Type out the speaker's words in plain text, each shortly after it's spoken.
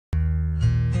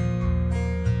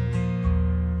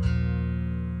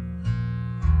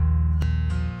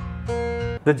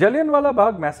The Jallianwala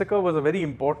Bagh Massacre was a very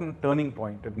important turning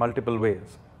point in multiple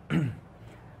ways.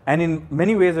 And in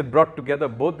many ways it brought together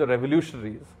both the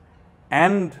revolutionaries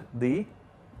and the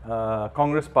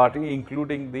Congress party,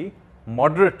 including the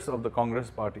moderates of the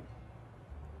Congress party.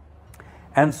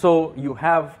 And so you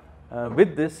have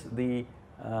with this the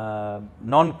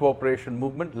non-cooperation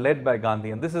movement led by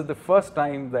Gandhi. And this is the first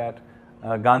time that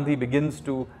Gandhi begins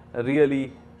to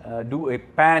really do a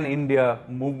pan-India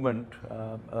movement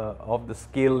of the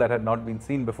scale that had not been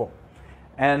seen before.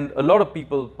 And a lot of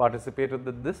people participated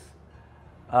in this.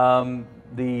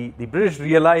 The British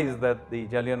realized that the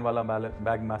Jallianwala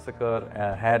Bagh Massacre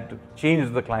had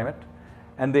changed the climate,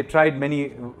 and they tried many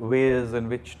ways in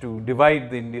which to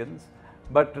divide the Indians,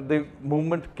 but the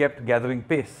movement kept gathering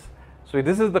pace. So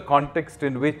this is the context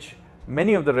in which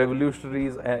many of the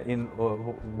revolutionaries in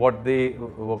what they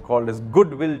were called as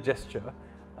goodwill gesture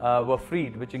were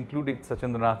freed, which included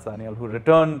Sachindranath Sanyal, who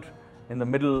returned in the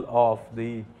middle of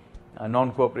the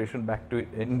non-cooperation back to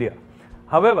India.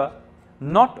 However,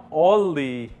 not all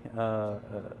the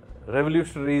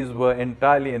revolutionaries were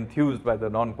entirely enthused by the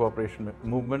non-cooperation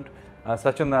movement.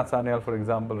 Sachindranath Sanyal, for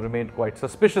example, remained quite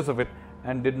suspicious of it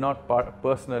and did not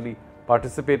personally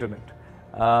participate in it.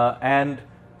 And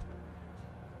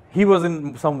he was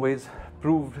in some ways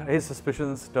proved, his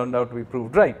suspicions turned out to be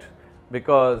proved right,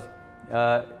 because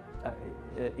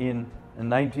in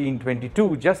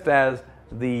 1922, just as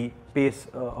the pace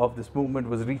of this movement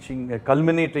was reaching,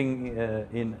 culminating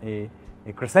in a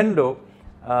crescendo,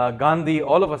 Gandhi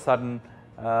all of a sudden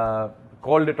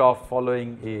called it off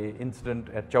following an incident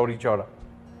at Chauri Chaura.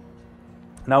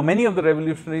 Now, many of the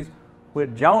revolutionaries who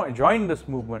had joined this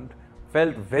movement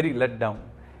felt very let down,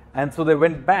 and so they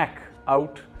went back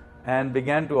out and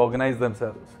began to organize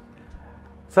themselves.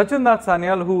 Sachindranath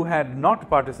Sanyal, who had not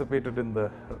participated in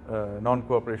the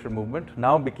non-cooperation movement,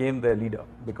 now became their leader,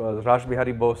 because Raj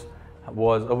Bihari Bose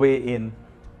was away in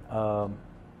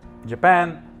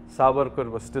Japan, Savarkar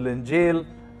was still in jail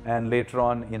and later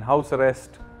on in house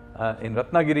arrest in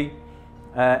Ratnagiri,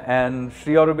 and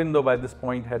Sri Aurobindo by this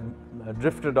point had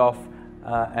drifted off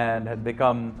and had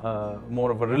become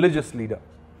more of a religious leader.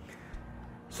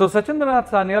 So Sachindranath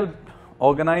Sanyal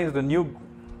organized a new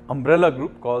umbrella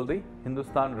group called the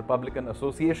Hindustan Republican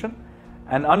Association,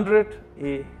 and under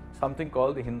it something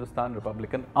called the Hindustan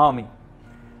Republican Army.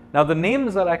 Now the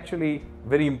names are actually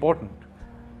very important.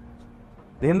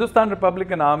 The Hindustan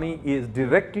Republican Army is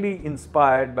directly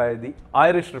inspired by the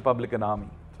Irish Republican Army.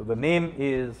 So the name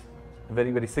is very,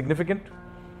 very significant.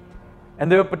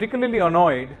 And they were particularly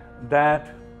annoyed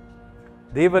that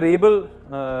they were able,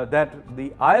 that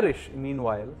the Irish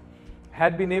meanwhile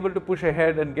had been able to push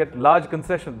ahead and get large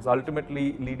concessions,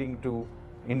 ultimately leading to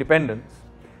independence.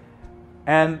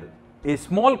 And a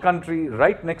small country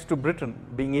right next to Britain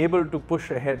being able to push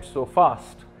ahead so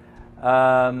fast,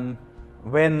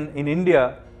 when in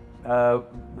India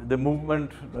the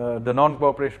movement, the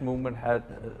non-cooperation movement had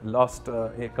lost,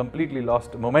 completely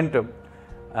lost momentum,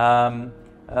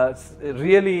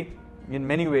 really in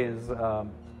many ways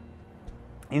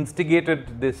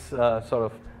instigated this sort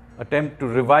of attempt to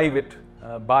revive it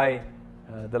by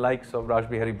the likes of Raj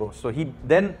Bihari Bose. So he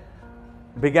then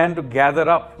began to gather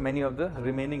up many of the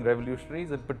remaining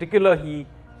revolutionaries. In particular, he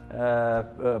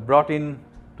brought in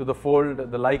to the fold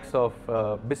the likes of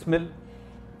Bismil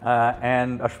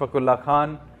and Ashfaqullah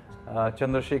Khan,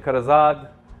 Chandrasekhar Azad,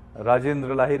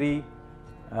 Rajendra Lahiri,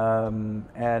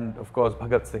 and of course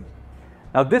Bhagat Singh.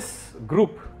 Now this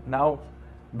group now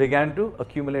began to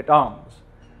accumulate arms.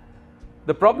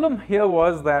 The problem here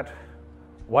was that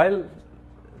while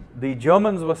the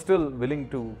Germans were still willing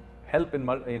to help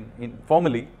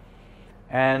informally,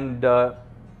 and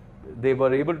they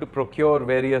were able to procure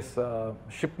various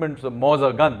shipments of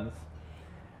Mauser guns,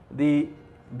 they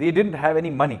didn't have any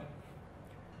money.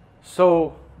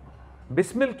 So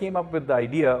Bismil came up with the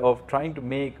idea of trying to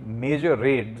make major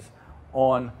raids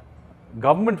on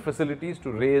government facilities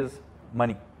to raise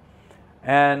money.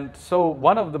 And so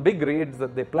one of the big raids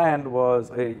that they planned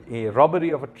was a robbery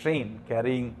of a train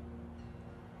carrying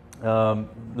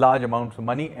large amounts of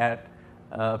money at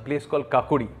a place called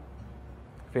Kakodi,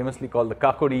 famously called the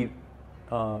Kakodi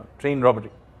train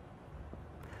robbery.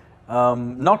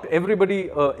 Not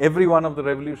everybody, every one of the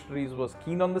revolutionaries was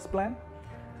keen on this plan,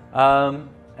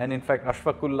 and in fact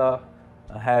Ashfaqullah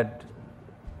had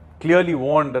clearly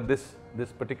warned that this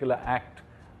particular act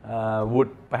would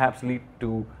perhaps lead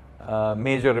to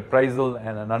major reprisal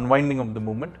and an unwinding of the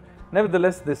movement.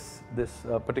 Nevertheless, this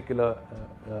particular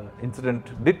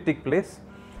incident did take place,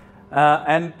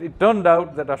 and it turned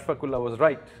out that Ashfaqullah was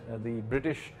right. The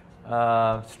British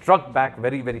struck back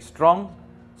very, very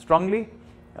strongly,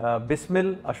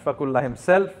 Bismil, Ashfaqullah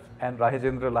himself, and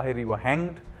Rajendra Lahiri were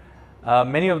hanged.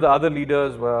 Many of the other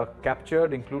leaders were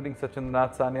captured, including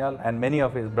Sachindranath Sanyal and many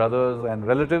of his brothers and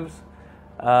relatives,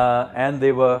 and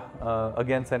they were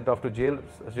again sent off to jail.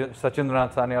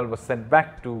 Sachindranath Sanyal was sent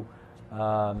back to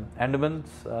Andamans,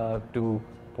 to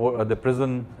the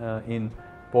prison in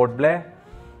Port Blair,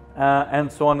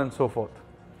 and so on and so forth.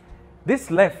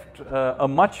 This left a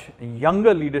much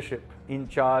younger leadership in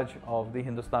charge of the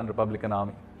Hindustan Republican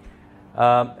Army.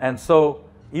 And so,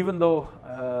 even though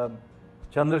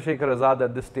Chandrasekhar Azad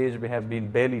at this stage may have been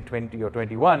barely 20 or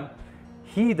 21,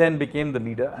 he then became the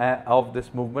leader of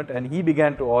this movement, and he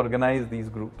began to organize these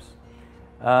groups.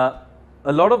 A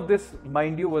lot of this,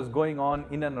 mind you, was going on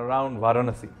in and around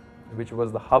Varanasi, which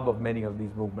was the hub of many of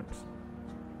these movements.